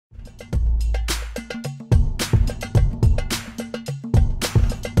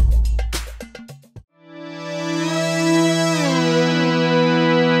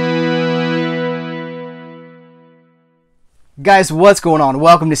Guys, what's going on?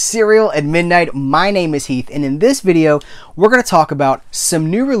 Welcome to Serial at Midnight. My name is Heath, and in this video, we're going to talk about some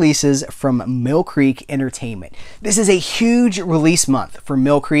new releases from Mill Creek Entertainment. This is a huge release month for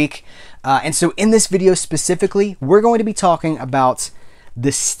Mill Creek, and so in this video specifically, we're going to be talking about the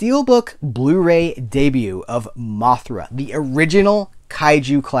SteelBook Blu-ray debut of Mothra, the original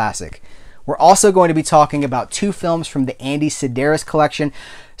kaiju classic. We're also going to be talking about two films from the Andy Sidaris collection,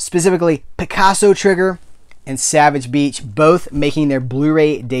 specifically Picasso Trigger and Savage Beach, both making their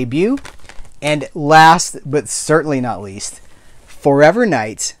Blu-ray debut. And last but certainly not least, Forever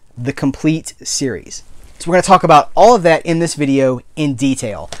Knight, the complete series. So we're going to talk about all of that in this video in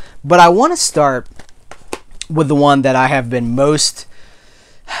detail. But I want to start with the one that I have been most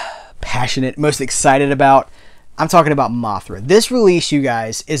passionate, most excited about. I'm talking about Mothra. This release, you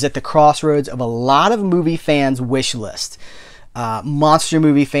guys, is at the crossroads of a lot of movie fans' wish list. Monster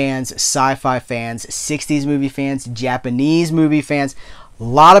movie fans, sci-fi fans, 60s movie fans, Japanese movie fans. A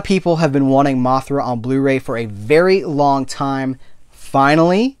lot of people have been wanting Mothra on Blu-ray for a very long time.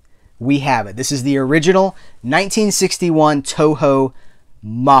 Finally, we have it. This is the original 1961 Toho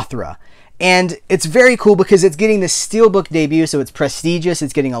Mothra. And it's very cool because it's getting the SteelBook debut, so it's prestigious.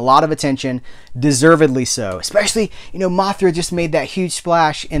 It's getting a lot of attention, deservedly so. Especially, you know, Mothra just made that huge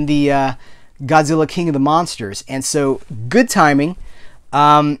splash in the Godzilla King of the Monsters, and so good timing.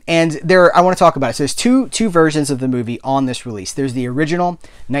 And I want to talk about it. So there's two versions of the movie on this release. There's the original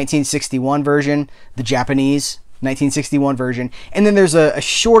 1961 version, the Japanese 1961 version, and then there's a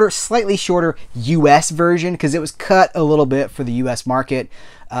shorter, slightly shorter US version because it was cut a little bit for the US market.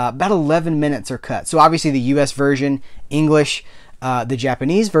 About 11 minutes are cut. So obviously the US version, English. The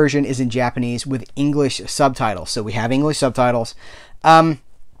Japanese version is in Japanese with English subtitles. So we have English subtitles.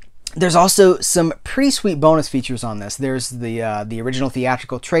 There's also some pretty sweet bonus features on this. There's the original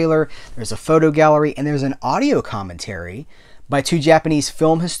theatrical trailer, there's a photo gallery, and there's an audio commentary by two Japanese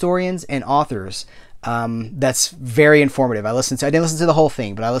film historians and authors. That's very informative. I didn't listen to the whole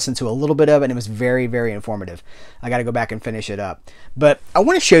thing, but I listened to a little bit of it, and it was very, very informative. I got to go back and finish it up. But I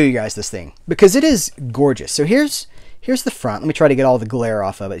want to show you guys this thing because it is gorgeous. So here's the front. Let me try to get all the glare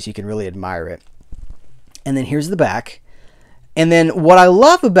off of it so you can really admire it. And then here's the back. And then what I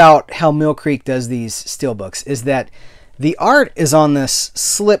love about how Mill Creek does these steelbooks is that the art is on this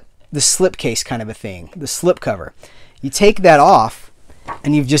slip case kind of a thing, the slip cover. You take that off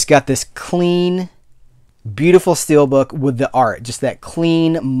and you've just got this clean, beautiful steelbook with the art, just that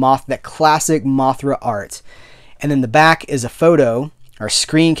clean that classic Mothra art. And then the back is a photo or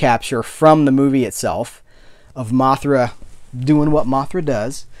screen capture from the movie itself of Mothra doing what Mothra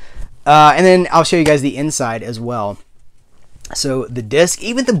does. And then I'll show you guys the inside as well. So the disc,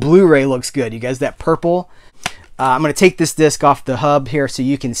 even the Blu-ray looks good. You guys, that purple. I'm going to take this disc off the hub here so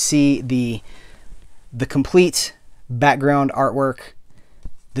you can see the complete background artwork.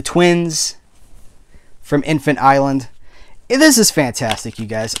 The twins from Infant Island. This is fantastic, you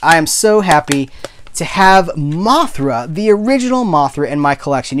guys. I am so happy to have Mothra, the original Mothra, in my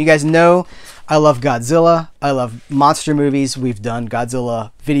collection. You guys know I love Godzilla. I love monster movies. We've done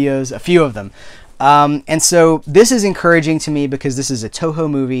Godzilla videos, a few of them. And so this is encouraging to me because this is a Toho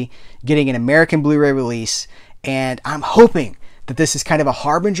movie getting an American Blu-ray release, and I'm hoping that this is kind of a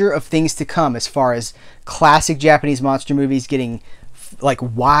harbinger of things to come as far as classic Japanese monster movies getting like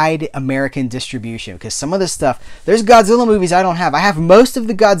wide American distribution, because some of this stuff, there's Godzilla movies I don't have. I have most of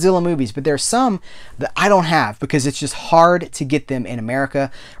the Godzilla movies, but there's some that I don't have because it's just hard to get them in America.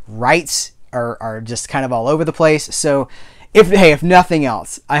 Rights are just kind of all over the place. So if nothing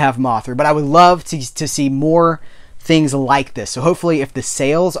else, I have Mothra, but I would love to see more things like this. So hopefully if the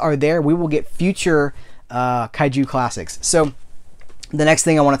sales are there, we will get future kaiju classics. So the next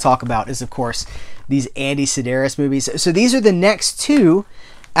thing I want to talk about is, of course, these Andy Sidaris movies. So these are the next two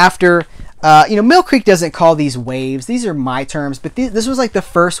after, Mill Creek doesn't call these waves. These are my terms, but this was like the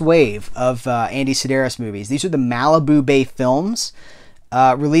first wave of Andy Sidaris movies. These are the Malibu Bay Films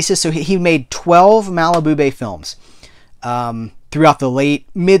releases. So he made 12 Malibu Bay films throughout the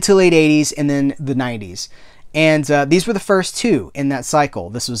mid to late 80s and then the 90s. And these were the first two in that cycle.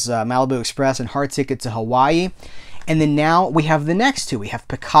 This was Malibu Express and Hard Ticket to Hawaii. And then now we have the next two. We have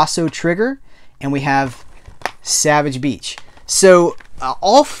Picasso Trigger and we have Savage Beach. So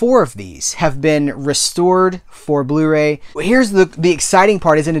all four of these have been restored for Blu-ray. Here's the exciting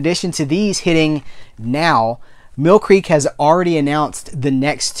part is, in addition to these hitting now, Mill Creek has already announced the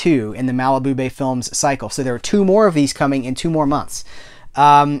next two in the Malibu Bay Films cycle. So there are two more of these coming in 2 more months.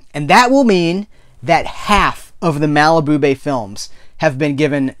 And that will mean that half of the Malibu Bay films have been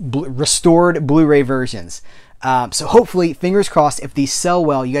given restored Blu-ray versions. So hopefully, fingers crossed, if these sell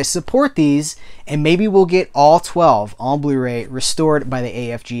well, you guys support these, and maybe we'll get all 12 on Blu-ray restored by the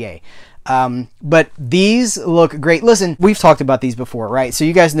AFGA. But these look great. Listen, we've talked about these before, right? So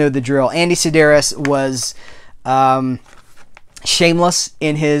you guys know the drill. Andy Sidaris was shameless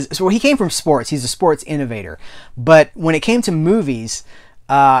in his... So he came from sports. He's a sports innovator. But when it came to movies,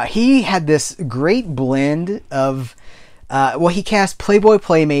 he had this great blend of... well, he cast Playboy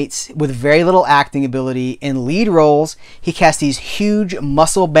playmates with very little acting ability in lead roles. He cast these huge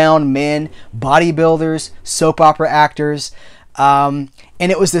muscle-bound men, bodybuilders, soap opera actors. And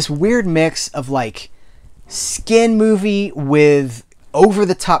it was this weird mix of like skin movie with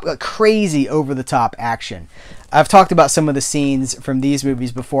over-the-top, like crazy over-the-top action. I've talked about some of the scenes from these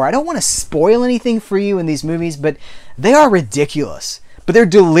movies before. I don't want to spoil anything for you in these movies, but they are ridiculous. But they're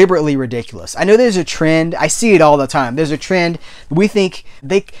deliberately ridiculous. I know there's a trend. I see it all the time. There's a trend. We think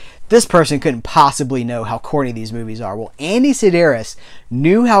this person couldn't possibly know how corny these movies are. Well, Andy Sidaris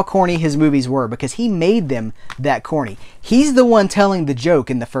knew how corny his movies were because he made them that corny. He's the one telling the joke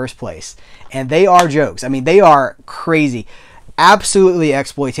in the first place. And they are jokes. I mean, they are crazy. Absolutely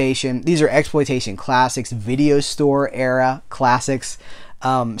exploitation. These are exploitation classics, video store era classics.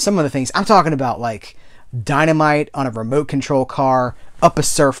 Some of the things I'm talking about, like dynamite on a remote control car, up a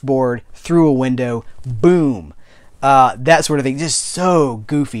surfboard, through a window, boom. That sort of thing. Just so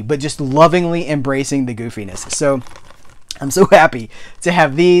goofy, but just lovingly embracing the goofiness. So I'm so happy to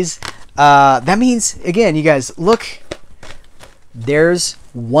have these. That means, again, you guys, look, there's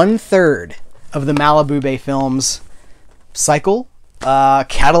 1/3 of the Malibu Bay Films cycle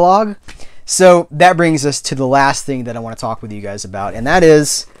catalog. So that brings us to the last thing that I want to talk with you guys about, and that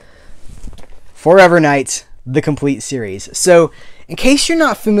is Forever Knight, the complete series. So in case you're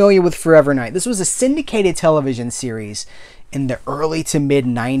not familiar with Forever Knight, this was a syndicated television series in the early to mid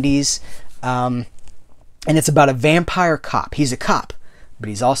 90s. And it's about a vampire cop. He's a cop, but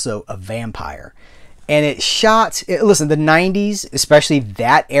he's also a vampire. And it shot, listen, the 90s, especially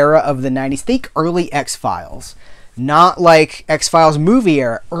that era of the 90s, think early X-Files. Not like X-Files movie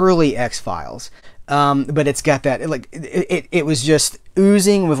era, early X-Files. But it's got that, it was just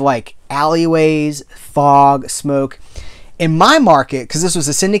oozing with like alleyways, fog, smoke. In my market, because this was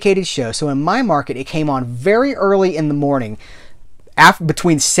a syndicated show, so in my market, it came on very early in the morning,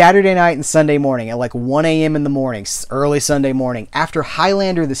 between Saturday night and Sunday morning, at like 1 a.m. in the morning, early Sunday morning, after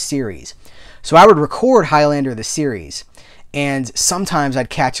Highlander the series. So I would record Highlander the series, and sometimes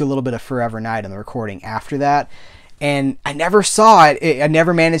I'd catch a little bit of Forever Knight on the recording after that. And I never saw it. I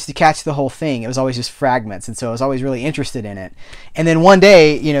never managed to catch the whole thing. It was always just fragments. And so I was always really interested in it. And then one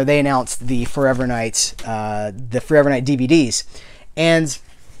day, you know, they announced the Forever Knight DVDs. And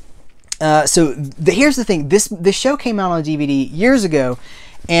here's the thing. This show came out on DVD years ago.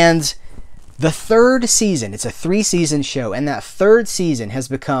 And the third season, it's a 3-season show. And that third season has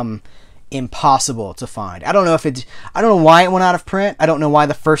become impossible to find. I don't know why it went out of print. I don't know why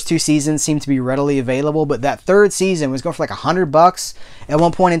the first 2 seasons seemed to be readily available, but that third season was going for like $100 at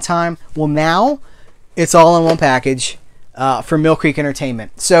one point in time. Well, now it's all in one package from Mill Creek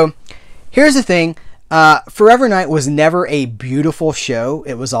Entertainment. So here's the thing. Forever Knight was never a beautiful show.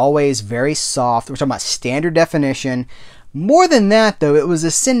 It was always very soft. We're talking about standard definition. More than that, though, it was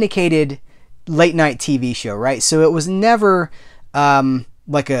a syndicated late night TV show, right? So it was never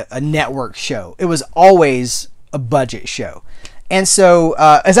like a network show. It was always a budget show. And so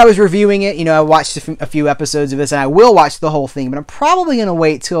as I was reviewing it, you know, I watched a few episodes of this, and I will watch the whole thing, but I'm probably going to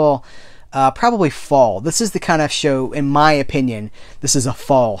wait till probably fall. This is the kind of show, in my opinion, this is a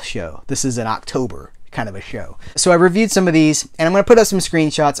fall show. This is an October kind of a show. So I reviewed some of these, and I'm going to put up some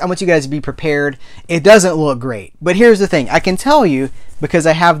screenshots. I want you guys to be prepared. It doesn't look great, but here's the thing. I can tell you, because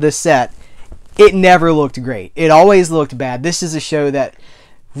I have this set, it never looked great. It always looked bad. This is a show that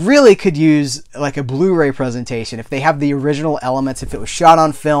really could use like a Blu-ray presentation if they have the original elements, if it was shot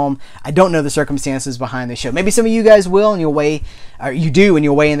on film. I don't know the circumstances behind the show. Maybe some of you guys will, and you'll weigh, or you do, and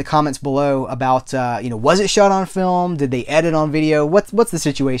you'll weigh in the comments below about, you know, was it shot on film? Did they edit on video? What's the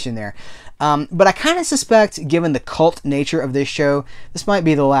situation there? But I kind of suspect, given the cult nature of this show, this might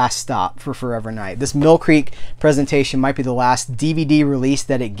be the last stop for Forever Knight. This Mill Creek presentation might be the last DVD release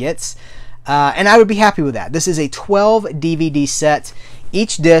that it gets. And I would be happy with that. This is a 12 DVD set.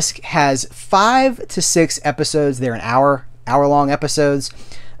 Each disc has 5 to 6 episodes. They're an hour-long episodes.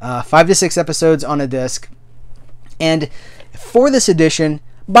 5 to 6 episodes on a disc. And for this edition,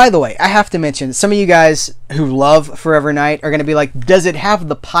 by the way, I have to mention, some of you guys who love Forever Knight are going to be like, does it have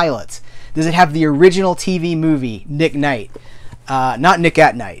the pilot? Does it have the original TV movie, Nick Knight? Not Nick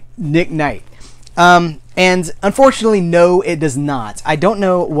at Night, Nick Knight. And And unfortunately, no, it does not. I don't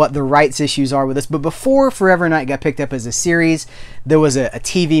know what the rights issues are with this, but before Forever Knight got picked up as a series, there was a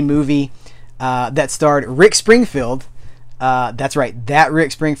TV movie that starred Rick Springfield. That's right, that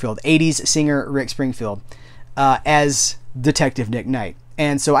Rick Springfield, 80s singer Rick Springfield, as Detective Nick Knight.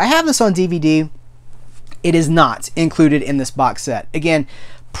 And so I have this on DVD. It is not included in this box set. Again,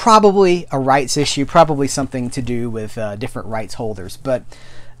 probably a rights issue, probably something to do with different rights holders. But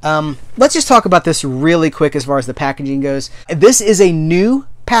let's just talk about this really quick as far as the packaging goes. This is a new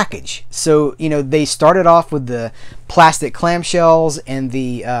package. So, you know, they started off with the plastic clamshells and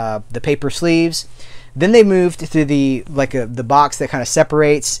the paper sleeves. Then they moved to the the box that kind of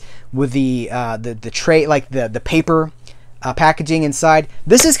separates with the tray, like the paper packaging inside.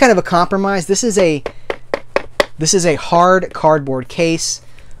 This is kind of a compromise. This is a hard cardboard case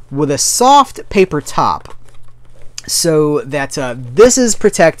with a soft paper top, so that this is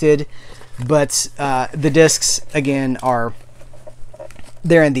protected, but the discs again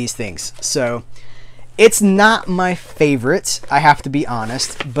they're in these things. So it's not my favorite, I have to be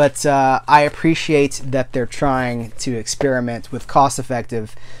honest, but I appreciate that they're trying to experiment with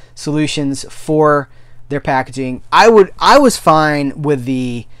cost-effective solutions for their packaging. I was fine with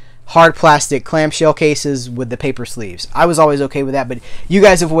the hard plastic clamshell cases with the paper sleeves. I was always okay with that, but you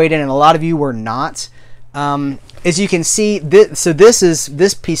guys have weighed in, and a lot of you were not. As you can see,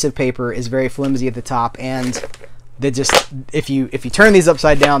 this piece of paper is very flimsy at the top, and they just, if you turn these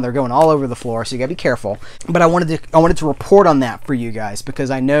upside down, they're going all over the floor, so you gotta be careful. But I wanted to report on that for you guys, because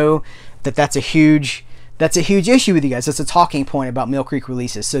I know that that's a huge issue with you guys. That's a talking point about Mill Creek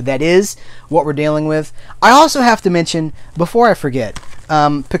releases. So that is what we're dealing with. I also have to mention, before I forget,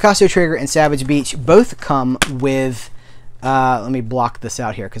 Picasso Trigger and Savage Beach both come with, let me block this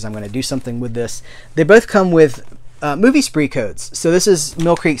out here because I'm going to do something with this. They both come with movie spree codes. So this is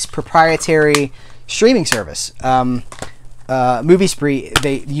Mill Creek's proprietary streaming service. Movie Spree,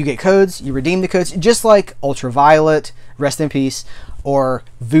 you get codes, you redeem the codes, just like Ultraviolet, rest in peace, or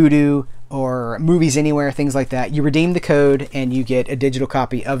Voodoo, or Movies Anywhere, things like that. You redeem the code and you get a digital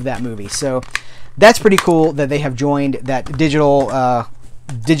copy of that movie. So that's pretty cool that they have joined that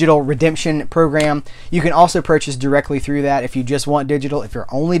digital redemption program. You can also purchase directly through that if you just want digital. If you're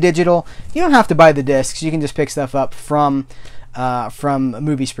only digital, you don't have to buy the discs. You can just pick stuff up from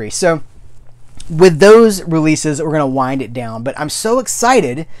Movie Spree. So with those releases, we're going to wind it down. But I'm so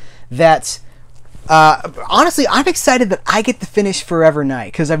excited that honestly, I'm excited that I get to finish Forever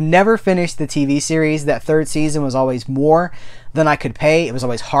Knight, because I've never finished the TV series. That third season was always more than I could pay. It was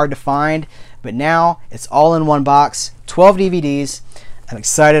always hard to find, but now it's all in one box, 12 DVDs. I'm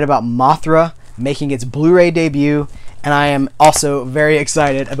excited about Mothra making its Blu-ray debut, and I am also very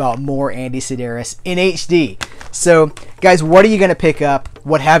excited about more Andy Sidaris in HD. So guys, what are you going to pick up?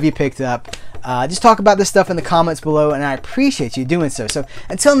 What have you picked up? Just talk about this stuff in the comments below, and I appreciate you doing so. So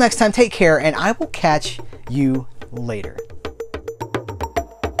until next time, take care, and I will catch you later.